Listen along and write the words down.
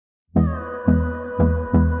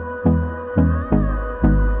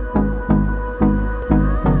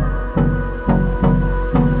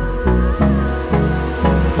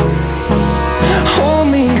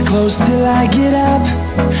close till I get up.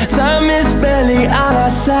 Time is barely on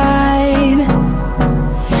our side.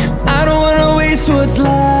 I don't wanna waste what's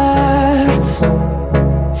left.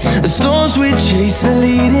 The storms we chase are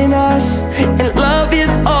leading us, and love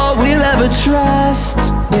is all we'll ever trust.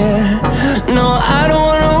 Yeah, no, I don't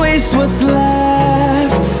wanna waste what's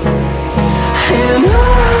left. And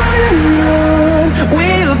on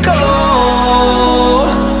we'll go,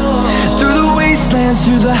 through the wastelands,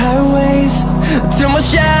 through the highways, till my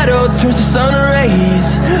shadow turns to sun rays.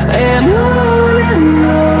 And on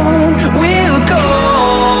we'll go,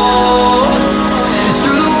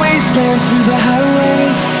 through the wastelands, through the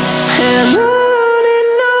highways, and on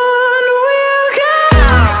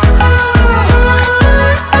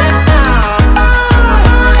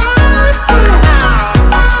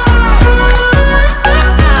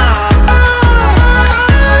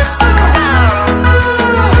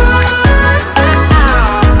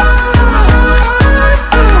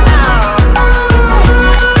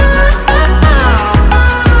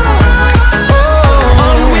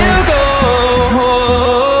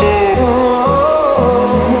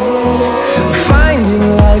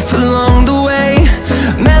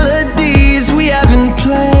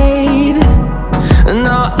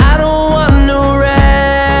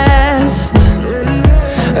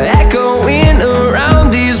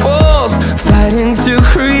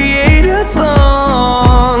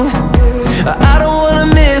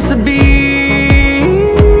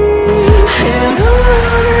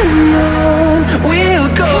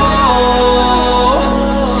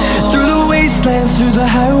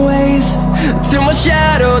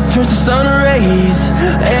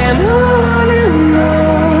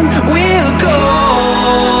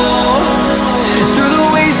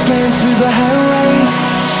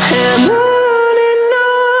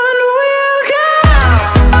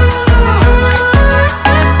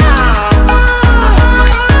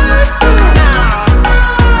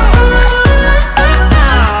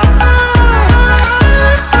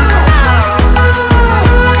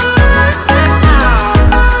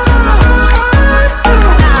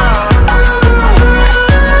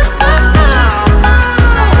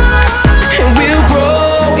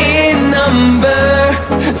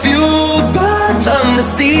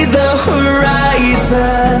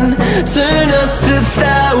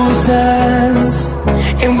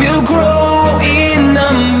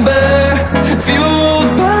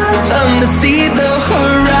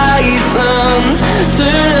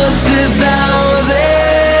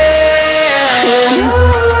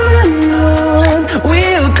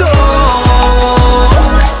we'll go.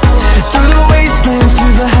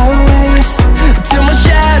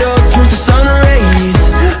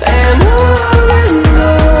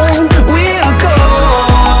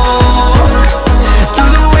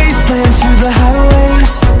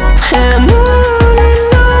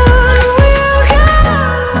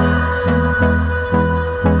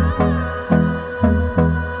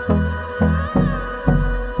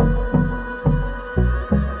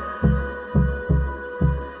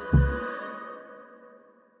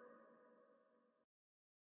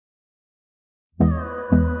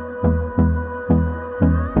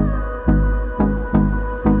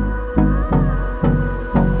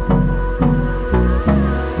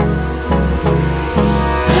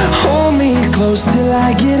 Close till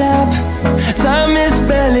I get up. Time is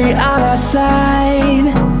barely on our side.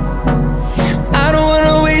 I don't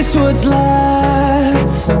wanna waste what's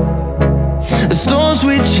left. The storms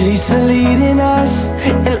we chase are leading us,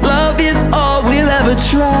 and love is all we'll ever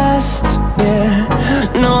trust. Yeah,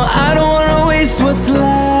 no, I don't wanna waste what's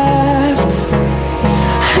left.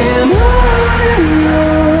 And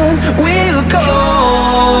on we'll go,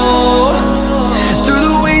 through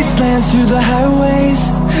the wastelands, through the highways,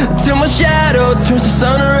 till my shadow turns to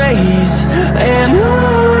sun rays. And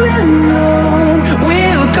on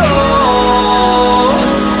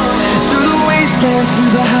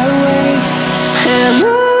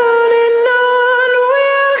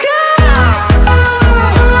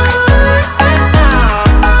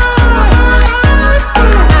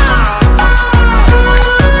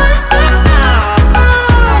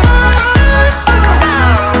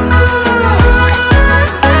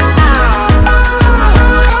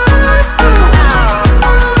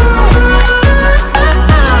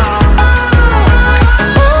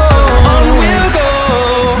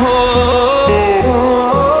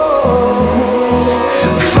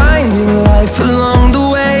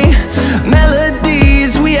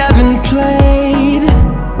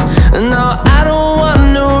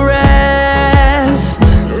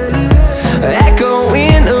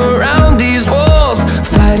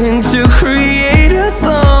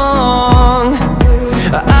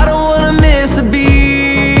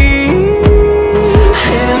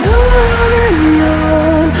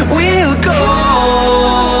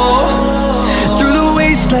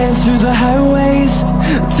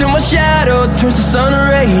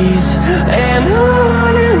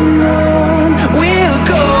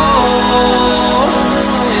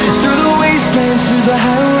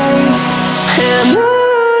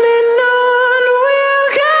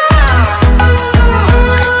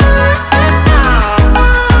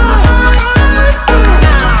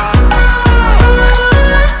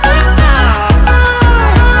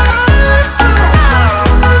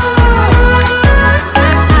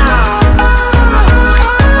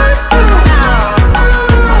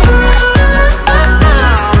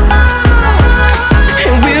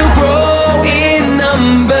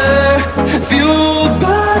fueled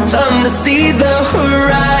by them to see the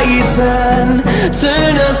horizon,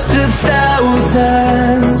 turn us to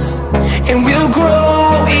thousands, and we'll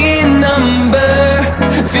grow in number.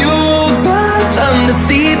 Fueled by them to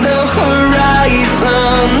see the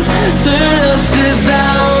horizon, turn us to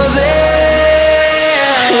thousands.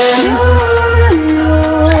 And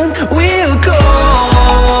on we'll go,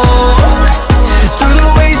 through the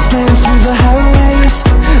wastelands, through the highways,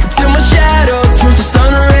 till my shadow turns to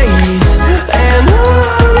sun rays. And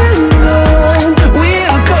on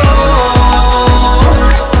we'll go,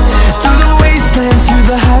 through the wastelands, through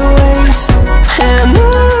the highways. And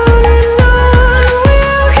on we'll go.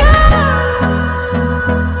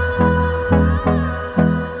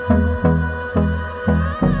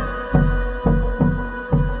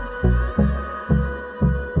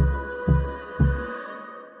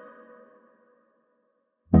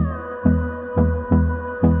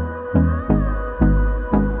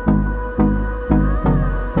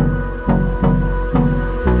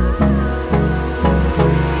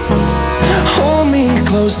 Hold me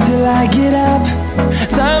close till I get up.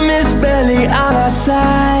 Time is barely on our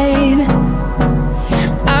side.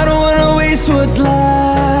 I don't wanna waste what's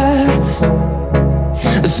left.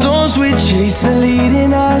 The storms we chase are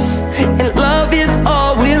leading us, and love is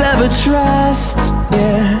all we'll ever trust.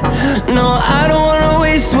 Yeah, no, I don't wanna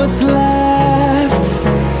waste what's left.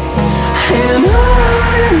 And on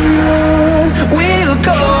we'll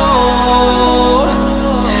go,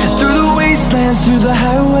 through the wastelands, through the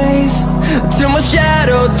highways, till my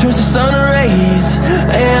shadow turns to sun rays.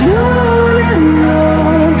 And on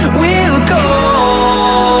we'll go,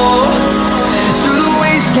 through the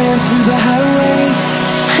wastelands, through the highways.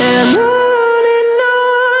 And on we'll go.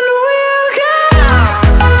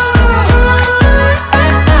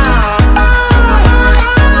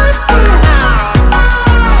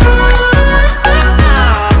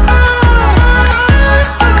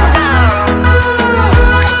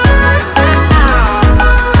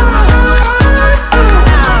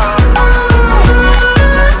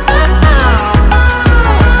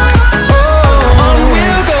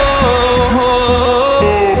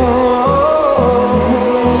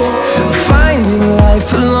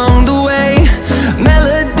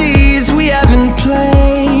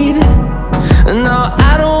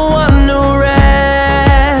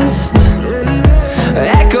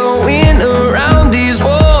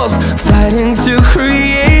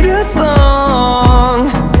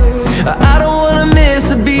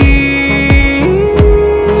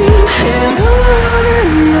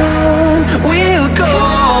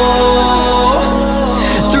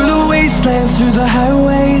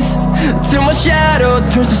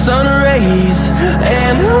 Turns to sun rays.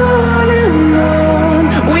 And on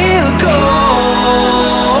we'll go,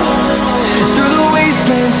 through the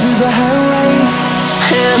wastelands, through the highways.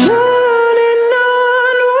 And on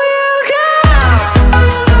we'll go.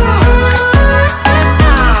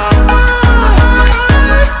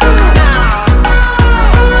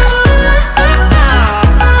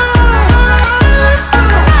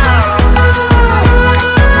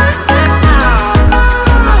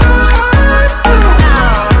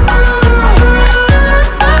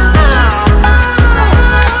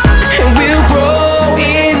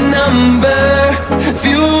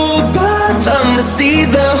 See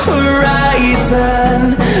the horizon,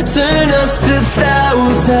 turn us to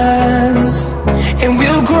thousands, and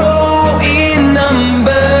we'll grow in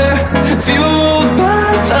number. Fueled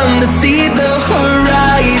by them to see the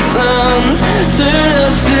horizon, turn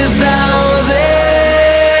us to thousands.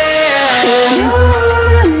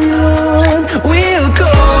 And on we'll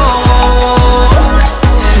go,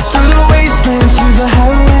 through the wastelands, through the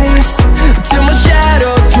highways, till my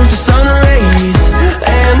shadow turns to sun rays.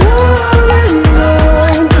 And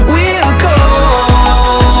we'll go,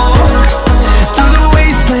 through the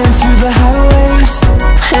wastelands, through the highways.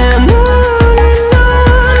 And on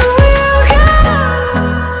we'll go.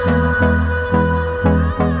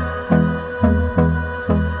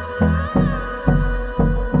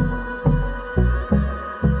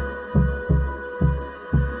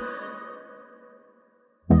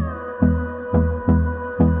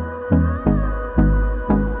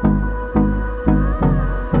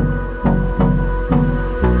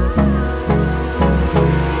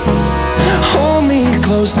 Hold me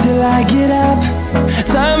close till I get up.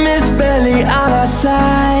 Time is barely on our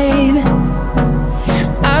side.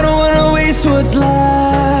 I don't wanna waste what's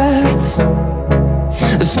left.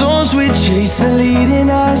 The storms we chase are leading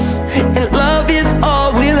us, and love is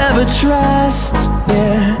all we'll ever trust.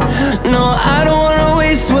 Yeah, no, I don't wanna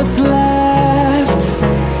waste what's left.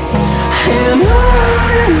 And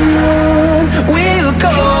on we'll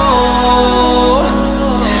go,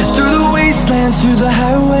 through the wasteland. wastelands, through the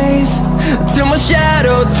highways, till my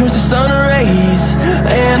shadow turns to sun rays.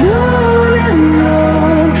 And on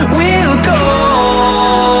we'll go,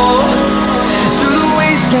 through the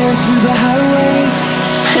wastelands, through the highways,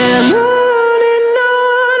 and on.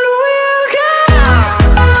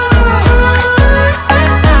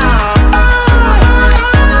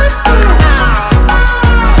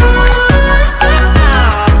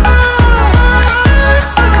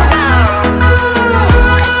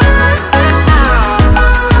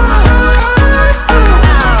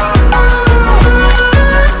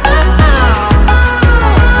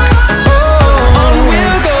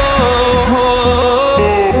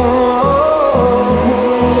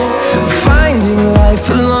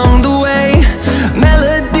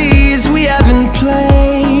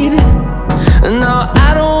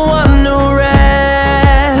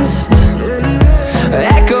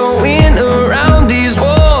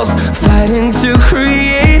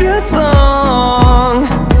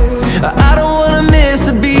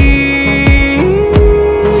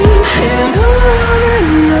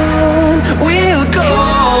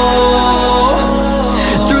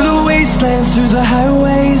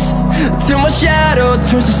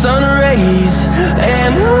 Turns to sun rays,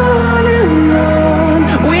 and on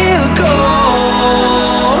we'll go,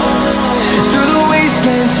 through the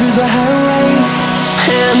wastelands, through the highways,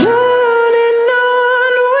 and on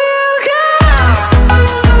we'll go.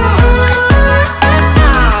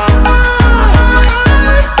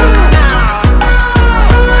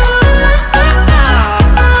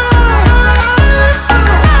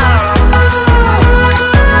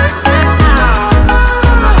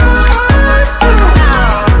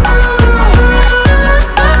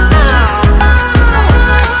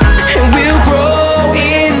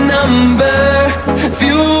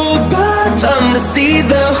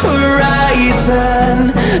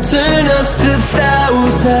 Turn us to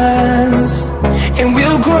thousands, and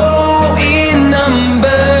we'll grow in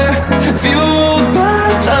number, fueled by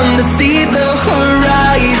them to see the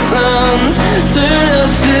horizon. Turn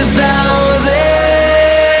us to thousands,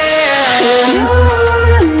 and on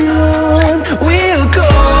we'll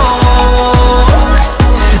go,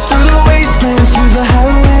 through the wastelands, through the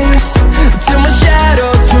highways, till my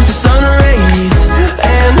shadow turns to sun rays,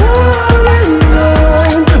 and on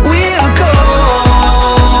we'll go,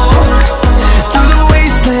 through the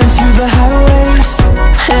wastelands, through the highways,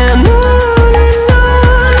 and on we'll go.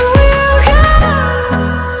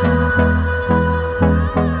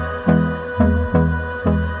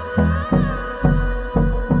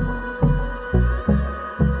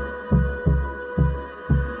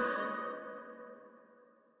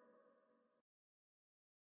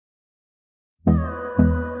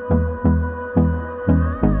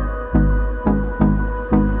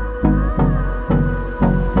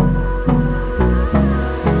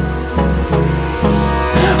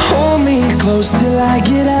 Hold me close till I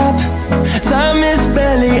get up. Time is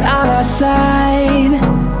barely on our side.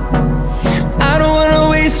 I don't wanna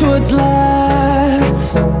waste what's left.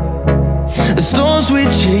 The storms we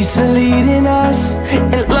chase are leading us,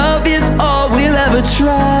 and love is all we'll ever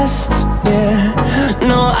trust. Yeah,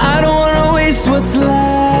 no, I don't wanna waste what's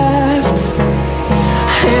left.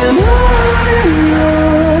 And on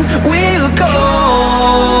we'll go,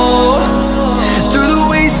 through the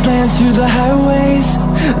wastelands, through the highways,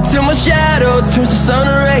 till my shadow turns to sun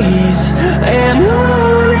rays, and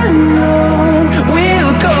on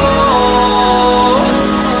we'll go,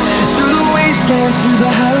 through the wastelands, through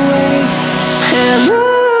the highways, and on we'll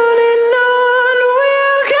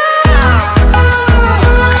go.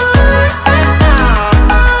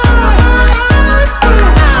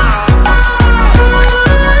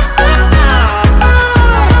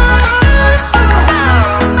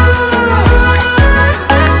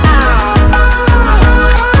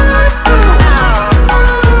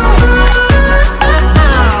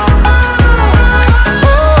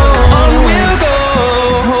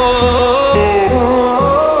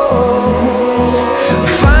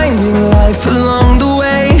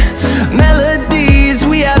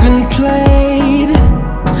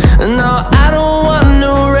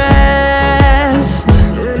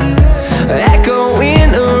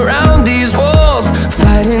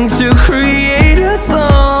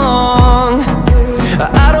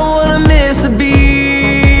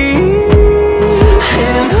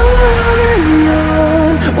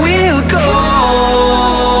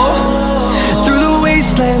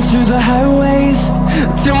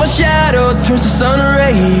 Turns to sun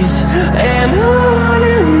rays, and on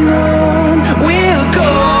we'll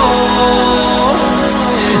go,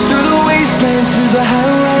 through the wastelands, through the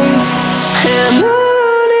highways, and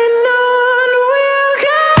on we'll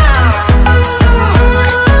go.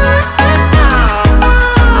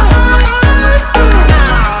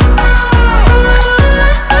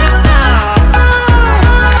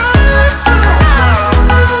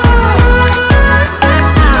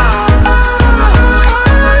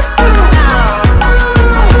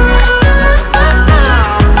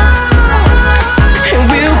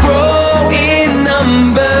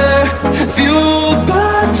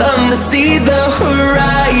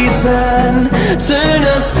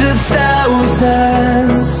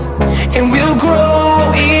 and we'll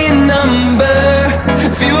grow in number,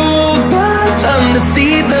 fueled by them to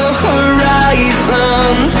see the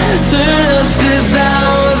horizon, turn us to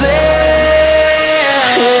thousands.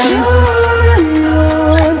 And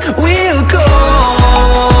on we'll go,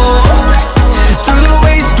 through the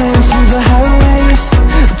wastelands, through the highways,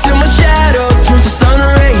 till my shadow turns to sun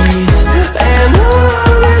rays. And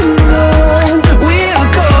on we'll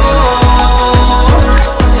go,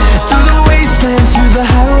 through the wastelands, through the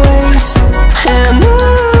highways. And on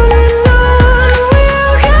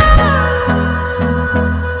we'll go.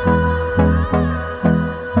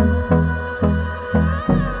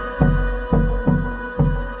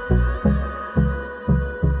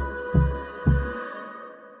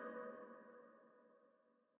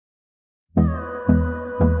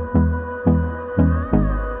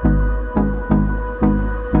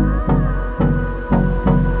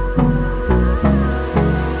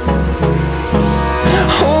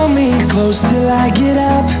 Hold me close till I get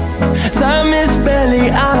up. Time is barely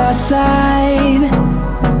on our side.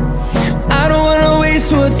 I don't wanna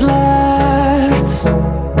waste what's left.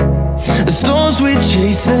 The storms we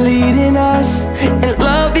chase are leading us, and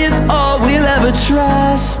love is all we'll ever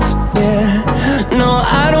trust. Yeah, no,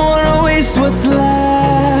 I don't wanna waste what's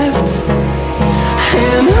left.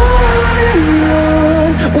 And on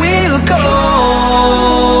we'll go,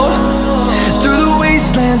 through the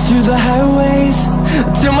wastelands, through the highways,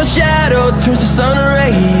 till my shadow turns to sun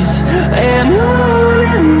rays. And on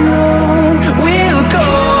we'll go,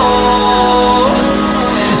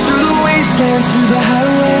 through the wastelands, through the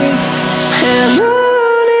highways. And on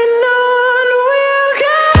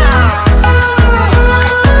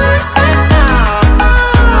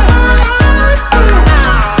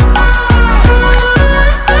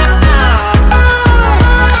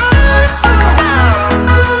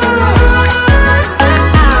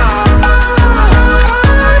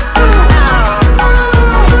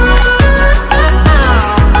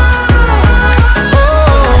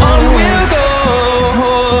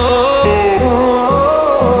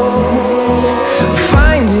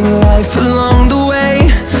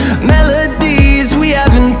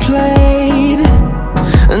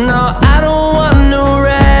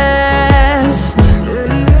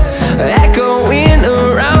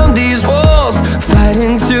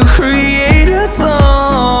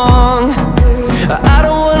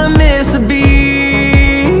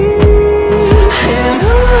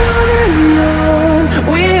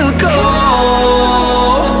we'll go.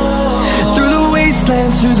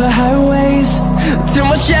 Through the highways, till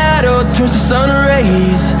my shadow turns to sun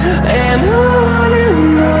rays. And on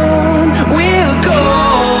we'll go,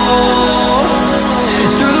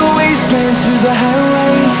 through the wastelands, through the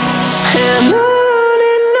highways. And on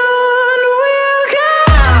we'll go.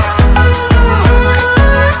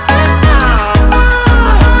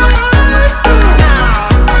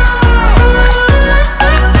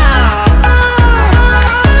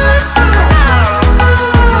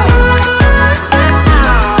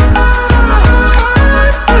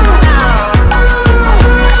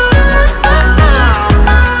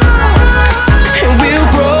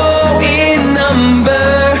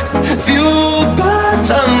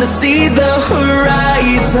 See the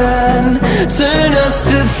horizon, turn us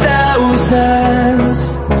to thousands,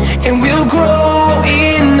 and we'll grow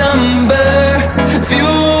in number,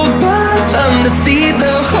 fueled by them to see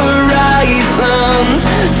the horizon,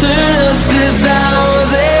 turn us to thousands.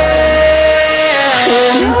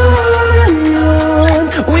 And on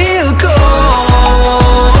we'll go,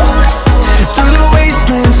 through the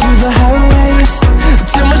wastelands, through the highways,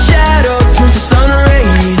 till my shadow turns to sun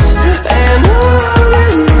rays. And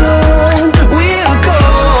we'll go,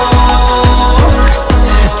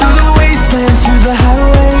 through the wastelands, through the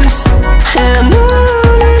highways. And on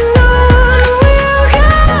we'll go.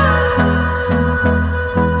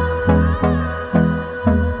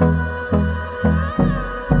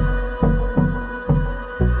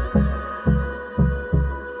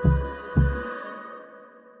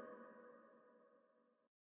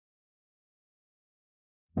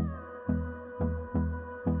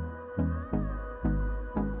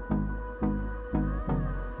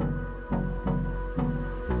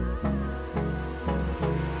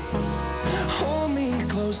 Hold me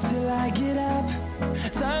close till I get up.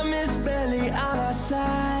 Time is barely on our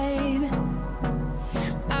side.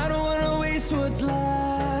 I don't wanna waste what's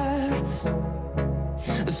left.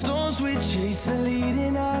 The storms we chase are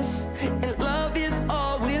leading us, and